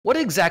What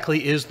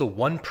exactly is the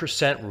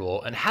 1%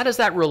 rule, and how does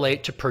that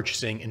relate to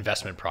purchasing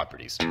investment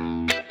properties?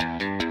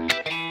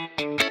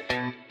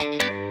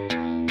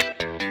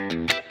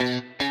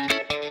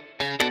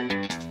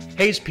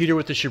 Hey, it's Peter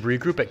with the Chabris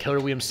Group at Keller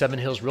Williams 7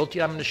 Hills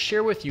Realty. I'm going to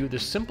share with you the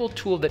simple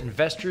tool that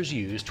investors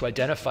use to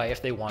identify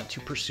if they want to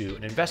pursue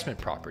an investment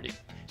property.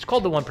 It's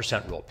called the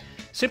 1% rule.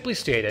 Simply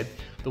stated,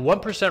 the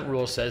 1%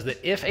 rule says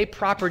that if a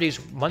property's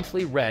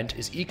monthly rent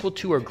is equal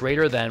to or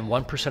greater than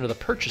 1% of the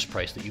purchase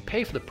price that you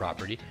pay for the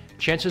property,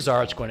 chances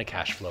are it's going to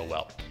cash flow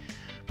well.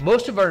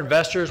 Most of our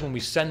investors, when we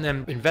send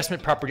them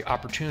investment property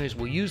opportunities,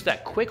 will use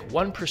that quick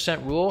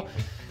 1% rule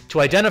to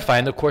identify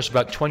in the course of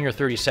about 20 or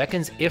 30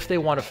 seconds if they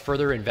want to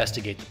further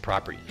investigate the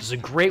property. This is a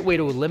great way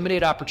to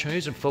eliminate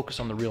opportunities and focus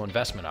on the real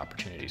investment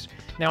opportunities.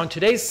 Now, in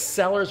today's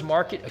seller's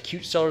market,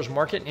 acute seller's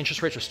market,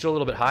 interest rates are still a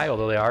little bit high,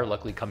 although they are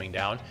luckily coming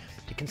down.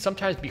 It can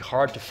sometimes be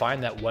hard to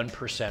find that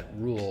 1%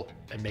 rule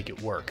and make it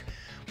work.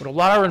 What a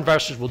lot of our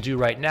investors will do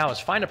right now is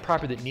find a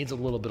property that needs a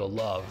little bit of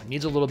love,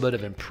 needs a little bit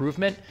of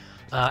improvement,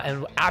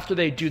 and after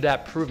they do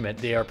that improvement,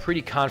 they are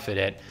pretty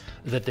confident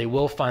that they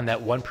will find that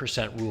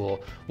 1%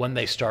 rule when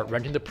they start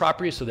renting the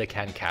property so they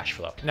can cash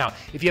flow. Now,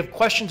 if you have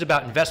questions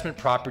about investment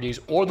properties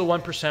or the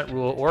 1%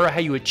 rule or how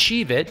you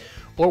achieve it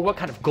or what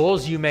kind of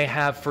goals you may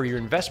have for your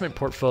investment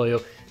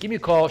portfolio, give me a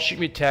call, shoot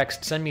me a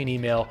text, send me an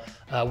email.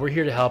 We're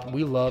here to help.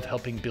 We love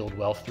helping build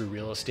wealth through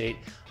real estate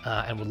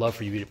and would love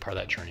for you to be a part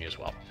of that journey as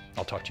well.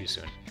 I'll talk to you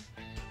soon.